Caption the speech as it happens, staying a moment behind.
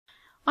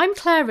I'm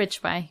Claire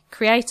Ridgway,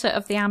 creator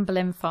of the Anne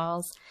Boleyn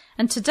Files,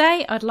 and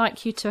today I'd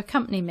like you to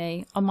accompany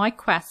me on my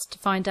quest to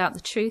find out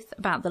the truth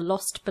about the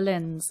lost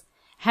Boleyns,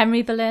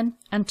 Henry Boleyn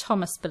and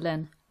Thomas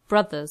Boleyn,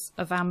 brothers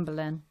of Anne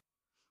Boleyn.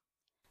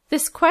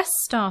 This quest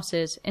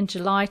started in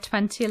July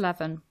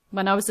 2011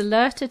 when I was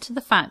alerted to the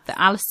fact that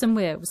Alison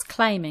Weir was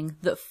claiming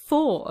that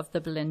 4 of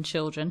the Boleyn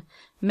children,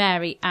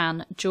 Mary,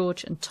 Anne,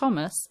 George and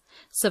Thomas,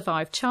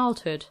 survived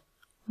childhood.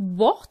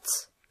 What?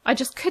 I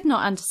just could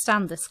not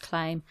understand this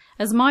claim,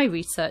 as my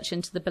research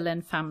into the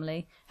Boleyn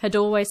family had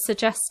always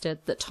suggested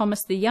that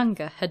Thomas the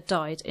Younger had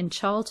died in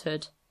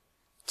childhood.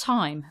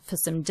 Time for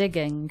some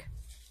digging.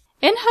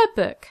 In her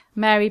book,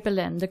 Mary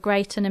Boleyn, the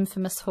Great and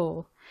Infamous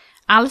Whore,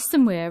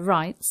 Alison Weir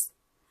writes,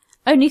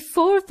 "Only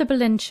 4 of the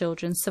Boleyn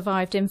children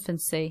survived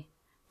infancy.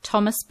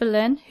 Thomas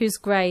Boleyn, whose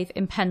grave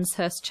in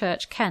Penshurst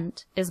Church,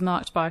 Kent, is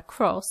marked by a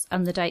cross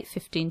and the date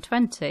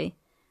 1520,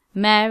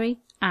 Mary,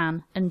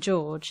 Anne and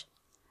George.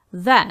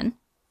 Then,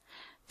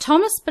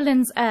 Thomas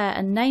Boleyn's heir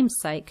and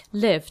namesake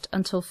lived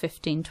until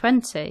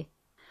 1520.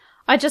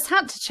 I just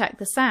had to check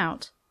this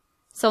out.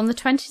 So on the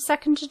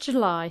 22nd of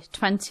July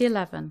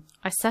 2011,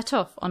 I set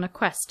off on a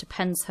quest to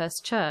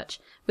Penshurst Church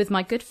with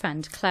my good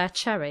friend Claire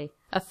Cherry,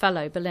 a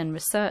fellow Boleyn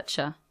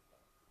researcher.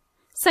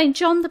 St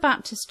John the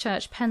Baptist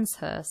Church,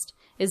 Penshurst,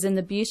 is in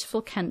the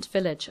beautiful Kent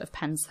village of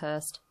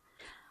Penshurst,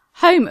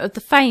 home of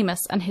the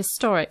famous and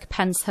historic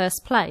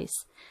Penshurst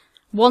Place,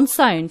 once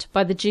owned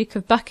by the Duke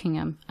of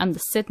Buckingham and the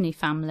Sidney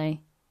family.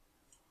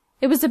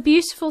 It was a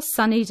beautiful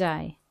sunny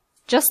day,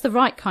 just the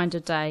right kind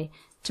of day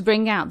to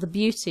bring out the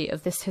beauty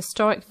of this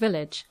historic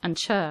village and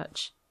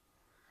church.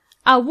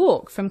 Our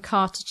walk from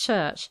car to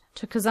church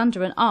took us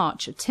under an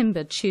arch of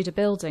timbered Tudor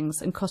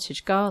buildings and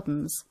cottage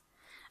gardens.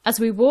 As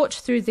we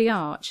walked through the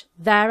arch,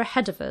 there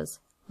ahead of us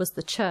was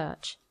the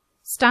church,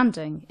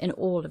 standing in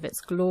all of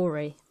its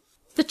glory.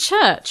 The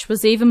church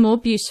was even more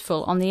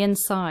beautiful on the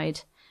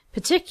inside,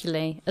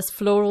 particularly as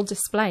floral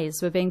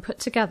displays were being put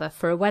together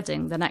for a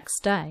wedding the next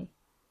day.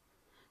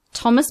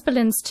 Thomas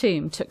Boleyn's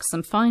tomb took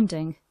some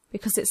finding,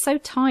 because it's so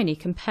tiny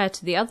compared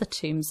to the other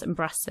tombs and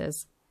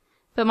brasses,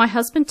 but my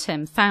husband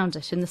Tim found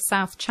it in the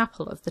south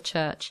chapel of the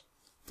church,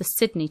 the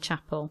Sidney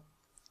Chapel.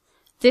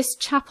 This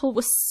chapel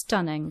was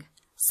stunning.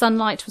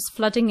 Sunlight was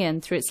flooding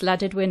in through its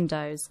leaded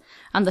windows,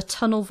 and the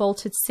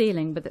tunnel-vaulted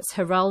ceiling with its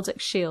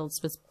heraldic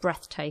shields was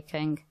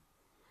breathtaking.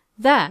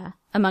 There,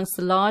 amongst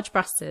the large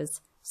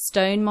brasses,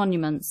 stone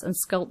monuments and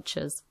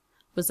sculptures,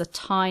 was a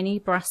tiny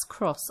brass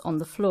cross on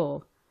the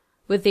floor,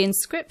 with the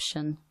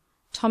inscription,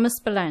 "Thomas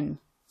Boleyn,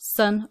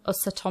 son of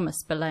Sir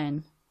Thomas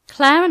Boleyn."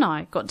 Claire and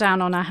I got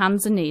down on our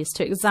hands and knees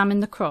to examine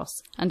the cross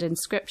and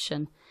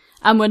inscription,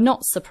 and were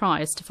not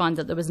surprised to find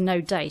that there was no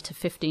date of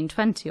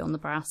 1520 on the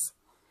brass.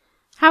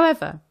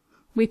 However,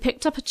 we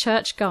picked up a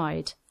church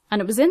guide, and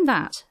it was in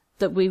that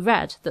we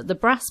read that the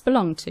brass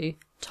belonged to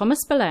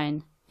Thomas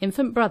Boleyn,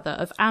 infant brother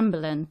of Anne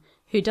Boleyn,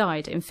 who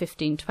died in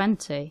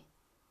 1520.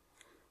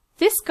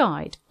 This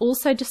guide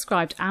also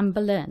described Anne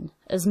Boleyn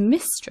as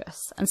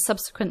mistress and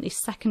subsequently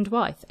second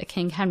wife of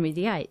King Henry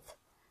VIII,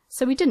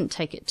 so we didn't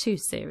take it too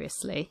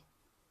seriously.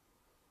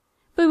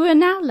 But we were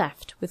now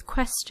left with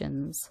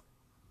questions.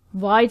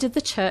 Why did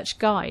the church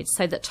guide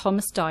say that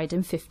Thomas died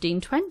in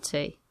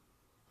 1520?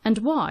 And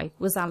why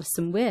was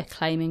Alison Weir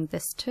claiming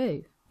this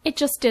too? It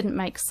just didn't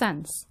make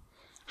sense.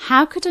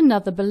 How could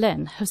another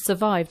Boleyn have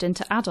survived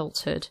into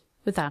adulthood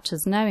without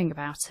us knowing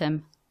about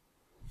him?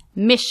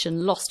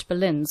 Mission Lost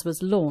Boleyns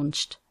was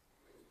launched.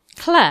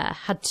 Claire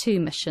had 2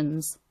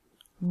 missions.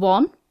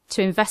 1,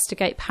 to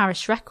investigate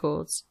parish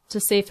records to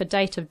see if a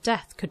date of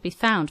death could be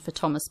found for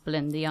Thomas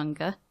Boleyn the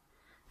Younger,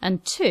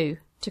 and 2,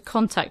 to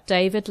contact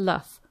David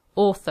Luff,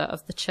 author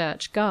of the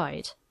Church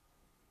Guide.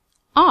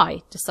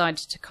 I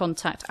decided to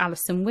contact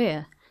Alison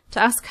Weir to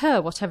ask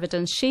her what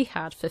evidence she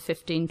had for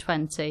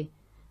 1520,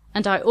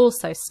 and I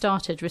also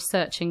started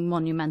researching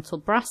monumental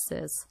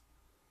brasses.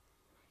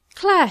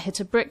 Claire hit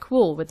a brick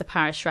wall with the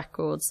parish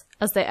records,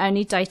 as they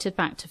only dated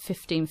back to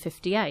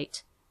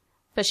 1558,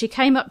 but she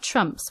came up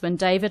trumps when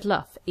David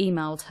Luff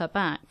emailed her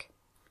back.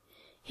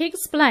 He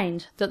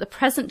explained that the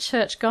present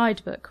church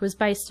guidebook was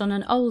based on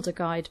an older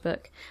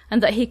guidebook,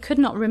 and that he could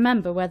not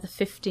remember where the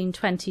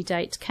 1520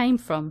 date came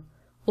from,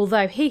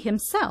 although he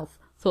himself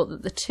thought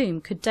that the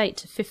tomb could date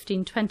to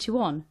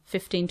 1521,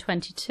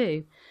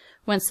 1522,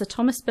 when Sir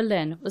Thomas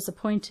Boleyn was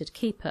appointed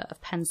keeper of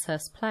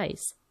Penshurst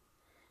Place.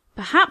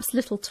 Perhaps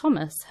little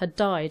Thomas had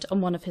died on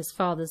one of his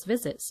father's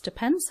visits to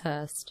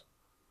Penshurst.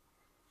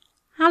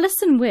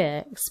 Alison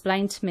Weir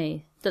explained to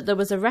me that there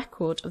was a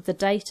record of the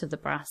date of the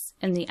brass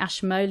in the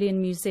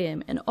Ashmolean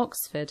Museum in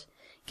Oxford,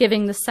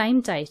 giving the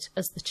same date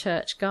as the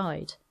church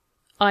guide,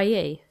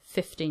 i.e.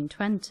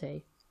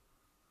 1520.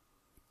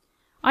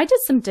 I did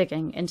some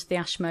digging into the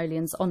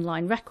Ashmoleans'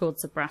 online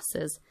records of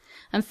brasses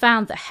and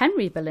found that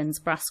Henry Boleyn's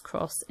brass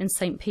cross in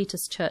St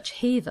Peter's Church,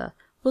 Hever,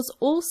 was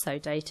also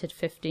dated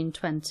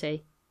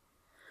 1520.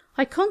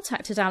 I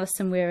contacted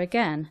Alison Weir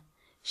again,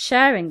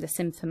 sharing this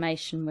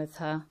information with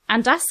her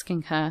and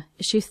asking her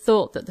if she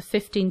thought that the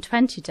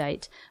 1520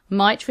 date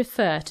might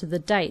refer to the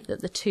date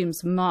that the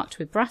tombs were marked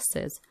with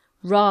brasses,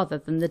 rather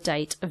than the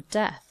date of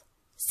death,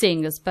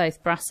 seeing as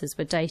both brasses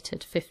were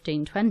dated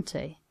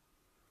 1520.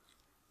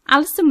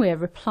 Alison Weir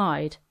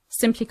replied,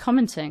 simply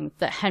commenting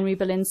that Henry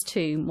Boleyn's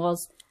tomb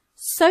was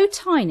so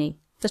tiny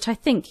that I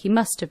think he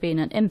must have been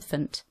an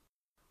infant.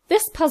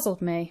 This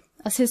puzzled me,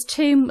 as his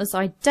tomb was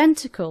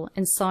identical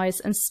in size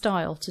and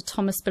style to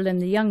Thomas Boleyn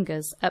the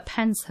Younger's at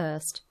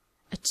Penshurst,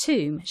 a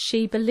tomb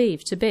she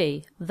believed to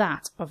be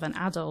that of an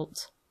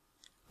adult.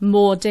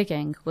 More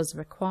digging was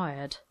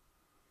required.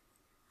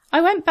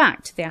 I went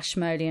back to the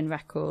Ashmolean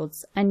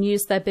records and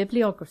used their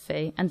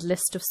bibliography and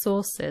list of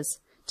sources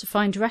to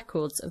find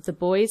records of the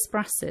boys'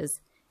 brasses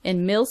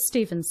in Mill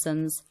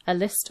Stevenson's A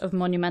List of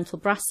Monumental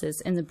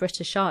Brasses in the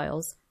British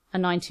Isles, a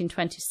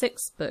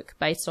 1926 book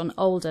based on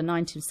older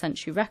 19th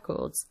century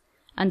records,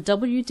 and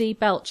W. D.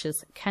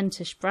 Belcher's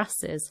Kentish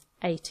Brasses,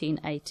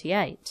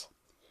 1888.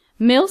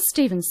 Mill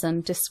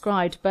Stevenson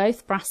described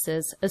both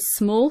brasses as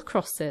small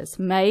crosses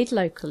made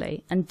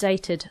locally and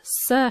dated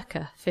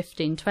circa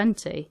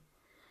 1520.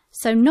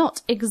 So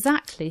not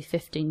exactly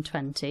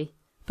 1520,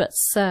 but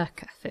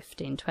circa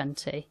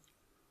 1520.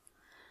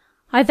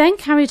 I then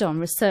carried on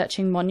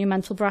researching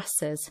monumental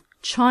brasses,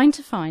 trying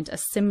to find a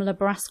similar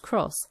brass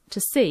cross to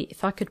see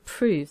if I could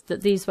prove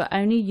that these were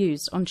only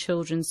used on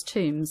children's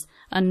tombs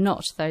and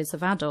not those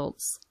of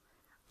adults.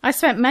 I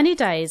spent many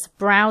days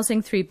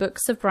browsing through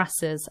books of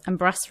brasses and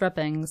brass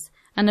rubbings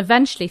and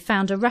eventually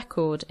found a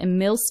record in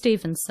Mill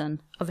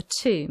Stevenson of a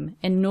tomb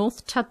in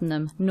North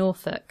Tuddenham,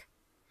 Norfolk.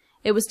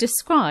 It was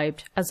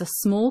described as a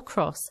small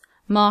cross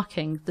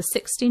marking the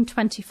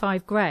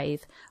 1625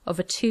 grave of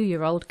a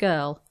 2-year-old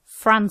girl,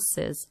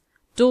 Frances,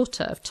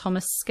 daughter of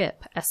Thomas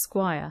Skip,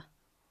 Esquire.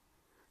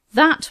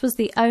 That was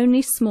the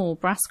only small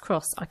brass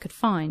cross I could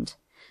find,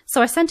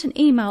 so I sent an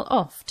email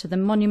off to the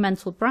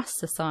Monumental Brass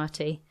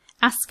Society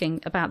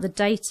asking about the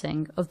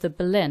dating of the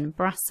Boleyn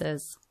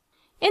brasses.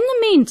 In the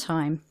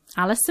meantime,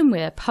 Alison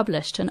Weir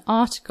published an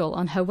article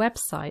on her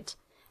website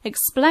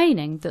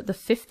explaining that the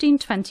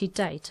 1520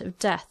 date of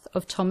death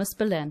of Thomas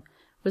Boleyn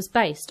was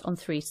based on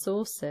 3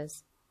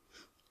 sources.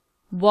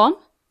 1.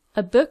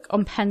 A book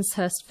on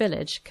Penshurst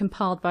village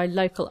compiled by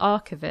local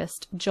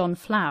archivist John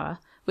Flower,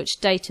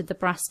 which dated the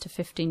brass to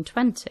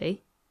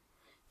 1520.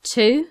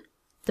 2.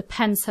 The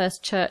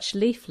Penshurst church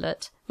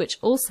leaflet, which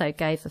also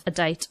gave a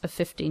date of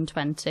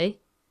 1520.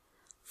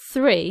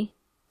 3.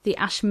 The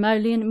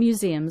Ashmolean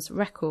Museum's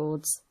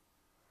records.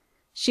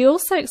 She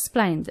also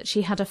explained that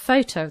she had a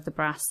photo of the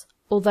brass,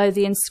 although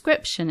the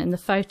inscription in the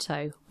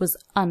photo was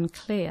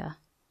unclear.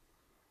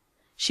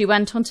 She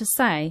went on to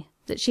say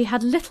that she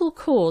had little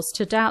cause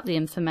to doubt the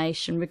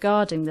information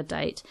regarding the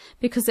date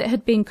because it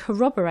had been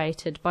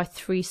corroborated by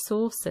 3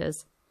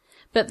 sources,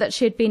 but that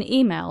she had been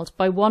emailed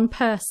by one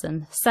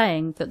person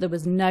saying that there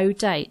was no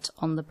date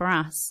on the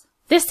brass.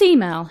 This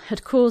email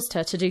had caused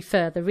her to do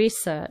further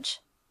research.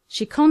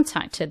 She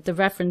contacted the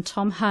Reverend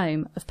Tom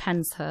Home of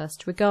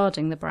Penshurst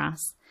regarding the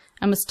brass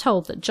and was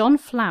told that John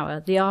Flower,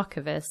 the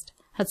archivist,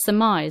 had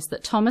surmised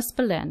that Thomas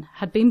Boleyn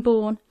had been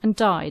born and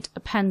died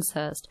at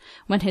Penshurst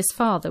when his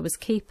father was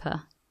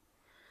keeper.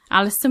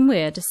 Alison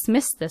Weir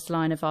dismissed this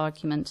line of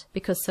argument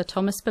because Sir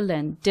Thomas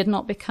Boleyn did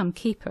not become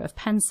keeper of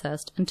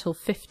Penshurst until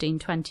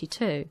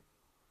 1522.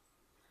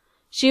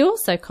 She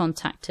also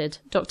contacted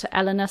Dr.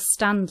 Eleanor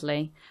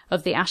Standley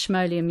of the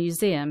Ashmolean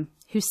Museum,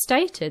 who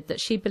stated that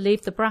she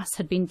believed the brass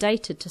had been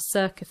dated to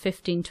circa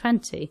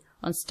 1520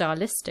 on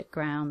stylistic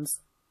grounds.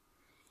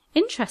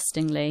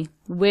 Interestingly,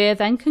 Weir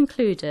then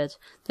concluded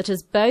that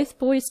as both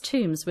boys'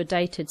 tombs were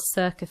dated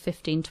circa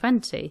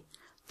 1520,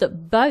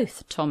 that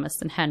both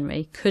Thomas and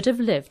Henry could have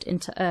lived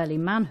into early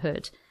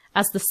manhood,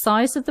 as the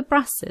size of the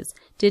brasses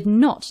did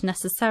not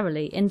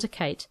necessarily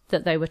indicate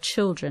that they were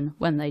children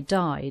when they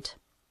died.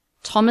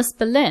 Thomas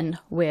Boleyn,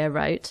 Weir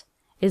wrote,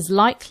 is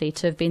likely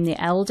to have been the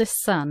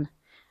eldest son,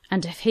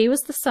 and if he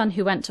was the son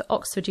who went to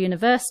Oxford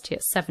University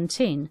at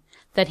 17,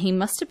 then he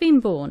must have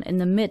been born in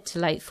the mid to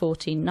late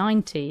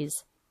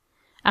 1490s.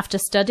 After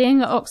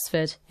studying at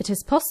Oxford, it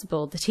is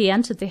possible that he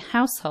entered the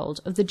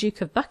household of the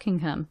Duke of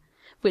Buckingham,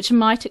 which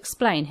might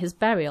explain his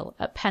burial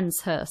at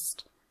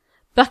Penshurst.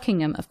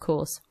 Buckingham, of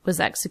course, was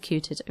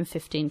executed in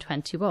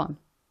 1521.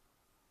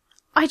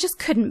 I just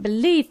couldn't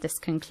believe this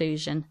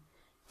conclusion.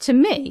 To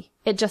me,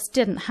 it just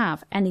didn't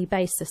have any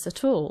basis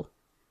at all.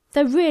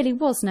 There really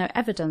was no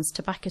evidence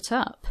to back it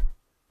up.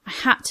 I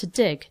had to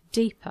dig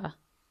deeper.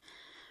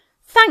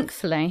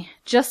 Thankfully,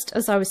 just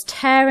as I was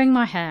tearing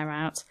my hair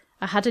out,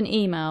 I had an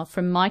email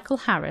from Michael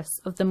Harris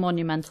of the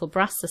Monumental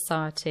Brass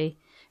Society,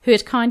 who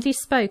had kindly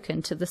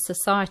spoken to the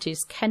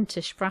Society's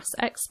Kentish brass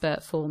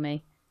expert for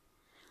me.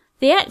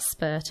 The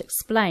expert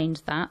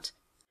explained that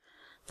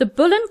the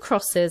Boleyn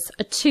crosses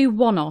are 2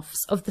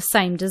 one-offs of the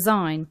same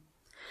design.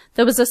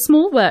 There was a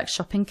small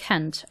workshop in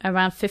Kent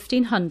around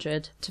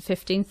 1500 to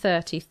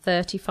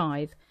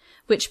 1530-35,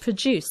 which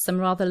produced some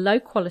rather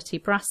low-quality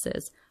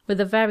brasses with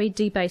a very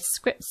debased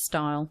script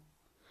style.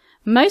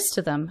 Most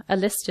of them are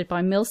listed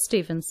by Mill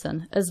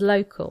Stevenson as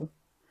local.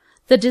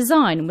 The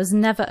design was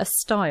never a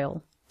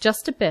style,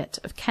 just a bit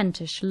of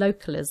Kentish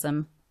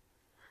localism.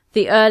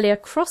 The earlier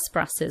cross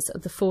brasses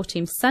of the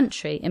 14th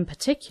century in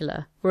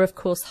particular were of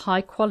course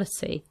high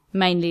quality,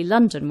 mainly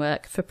London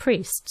work for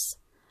priests.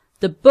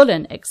 The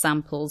Boleyn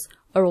examples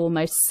are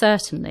almost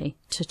certainly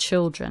to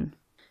children.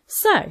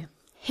 So,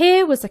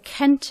 here was a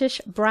Kentish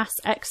brass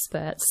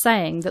expert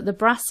saying that the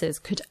brasses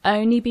could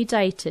only be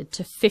dated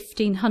to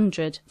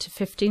 1500 to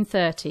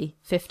 1530,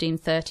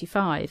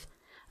 1535,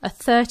 a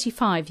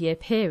 35-year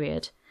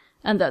period,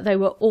 and that they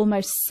were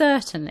almost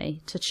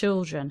certainly to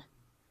children.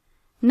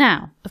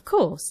 Now, of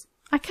course,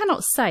 I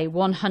cannot say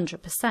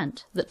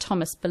 100% that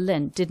Thomas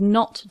Boleyn did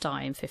not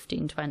die in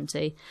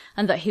 1520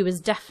 and that he was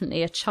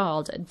definitely a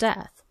child at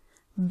death,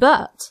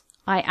 but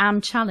I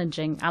am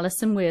challenging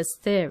Alison Weir's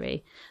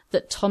theory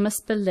that Thomas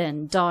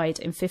Boleyn died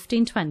in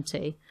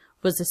 1520,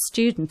 was a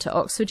student at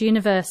Oxford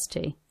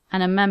University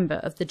and a member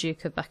of the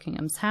Duke of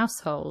Buckingham's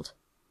household.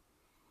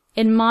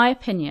 In my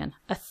opinion,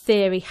 a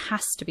theory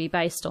has to be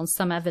based on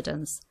some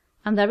evidence,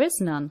 and there is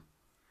none.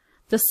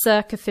 The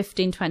circa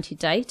 1520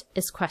 date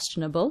is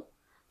questionable.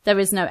 There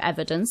is no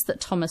evidence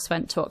that Thomas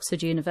went to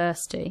Oxford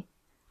University,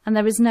 and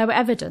there is no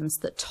evidence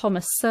that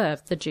Thomas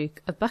served the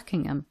Duke of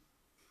Buckingham.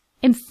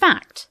 In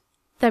fact,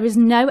 there is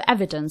no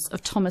evidence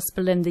of Thomas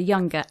Boleyn the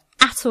Younger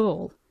at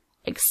all,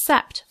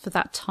 except for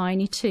that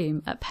tiny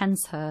tomb at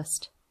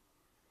Penshurst.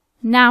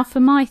 Now for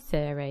my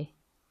theory.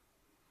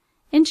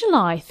 In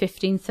July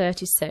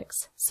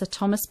 1536, Sir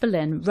Thomas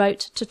Boleyn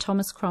wrote to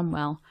Thomas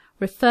Cromwell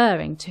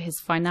referring to his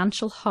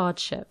financial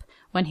hardship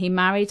when he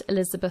married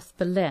Elizabeth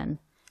Boleyn,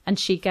 and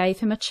she gave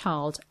him a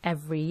child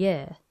every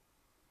year.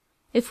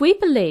 If we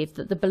believe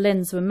that the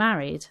Boleyns were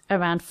married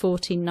around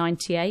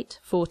 1498,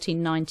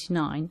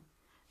 1499,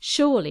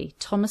 surely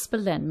Thomas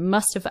Boleyn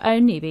must have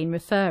only been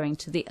referring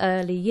to the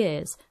early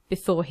years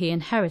before he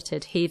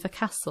inherited Hever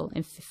Castle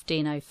in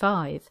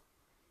 1505.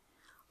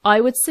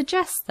 I would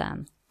suggest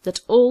then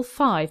that all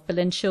 5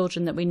 Boleyn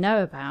children that we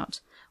know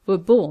about were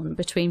born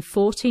between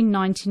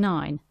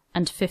 1499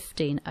 and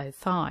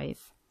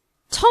 1505.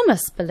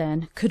 Thomas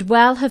Boleyn could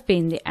well have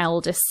been the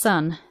eldest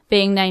son,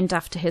 being named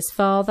after his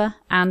father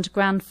and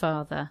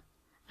grandfather,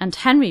 and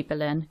Henry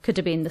Boleyn could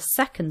have been the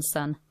second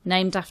son,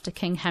 named after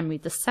King Henry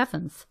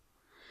VII.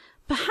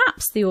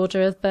 Perhaps the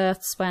order of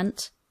births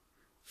went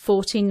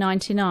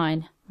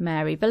 1499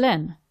 Mary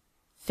Boleyn,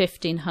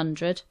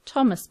 1500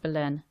 Thomas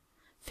Boleyn,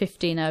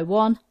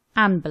 1501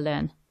 Anne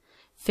Boleyn,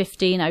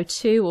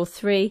 1502 or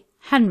 3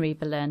 Henry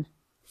Boleyn,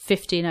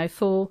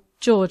 1504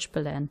 George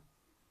Boleyn.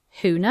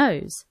 Who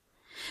knows?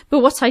 But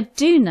what I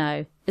do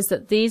know is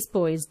that these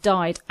boys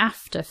died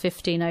after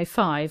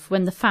 1505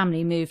 when the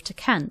family moved to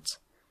Kent,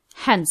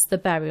 hence the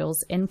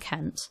burials in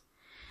Kent.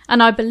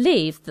 And I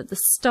believe that the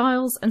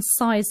styles and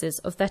sizes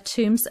of their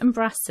tombs and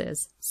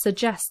brasses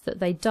suggest that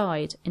they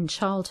died in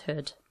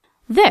childhood.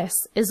 This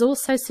is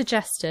also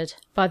suggested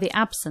by the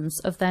absence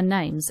of their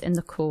names in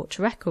the court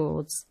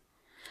records.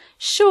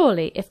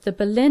 Surely if the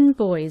Boleyn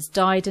boys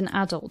died in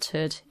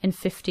adulthood in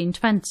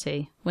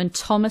 1520, when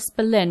Thomas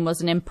Boleyn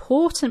was an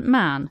important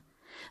man,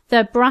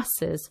 their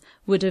brasses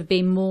would have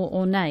been more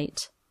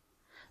ornate.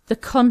 The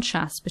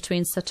contrast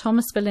between Sir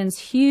Thomas Boleyn's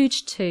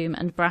huge tomb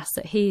and brass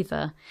at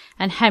Hever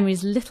and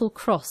Henry's little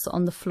cross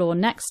on the floor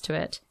next to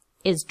it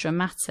is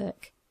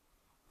dramatic.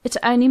 It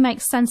only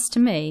makes sense to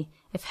me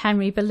if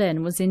Henry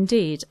Boleyn was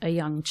indeed a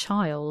young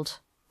child.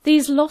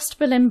 These lost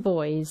Boleyn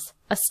boys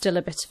are still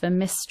a bit of a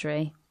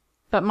mystery,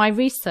 but my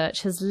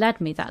research has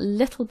led me that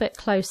little bit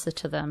closer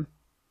to them.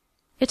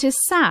 It is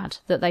sad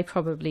that they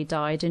probably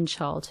died in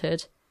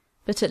childhood,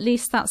 but at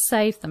least that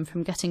saved them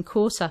from getting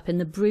caught up in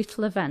the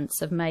brutal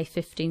events of May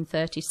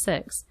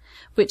 1536,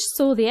 which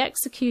saw the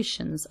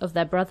executions of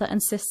their brother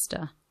and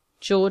sister,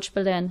 George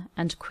Boleyn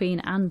and Queen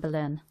Anne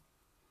Boleyn.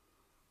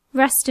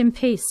 Rest in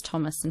peace,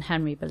 Thomas and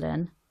Henry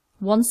Boleyn,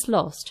 once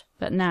lost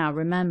but now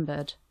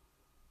remembered.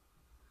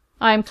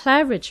 I am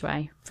Claire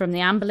Ridgway from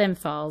the Anne Boleyn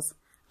Files,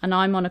 and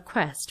I'm on a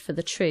quest for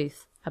the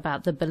truth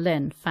about the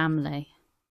Boleyn family.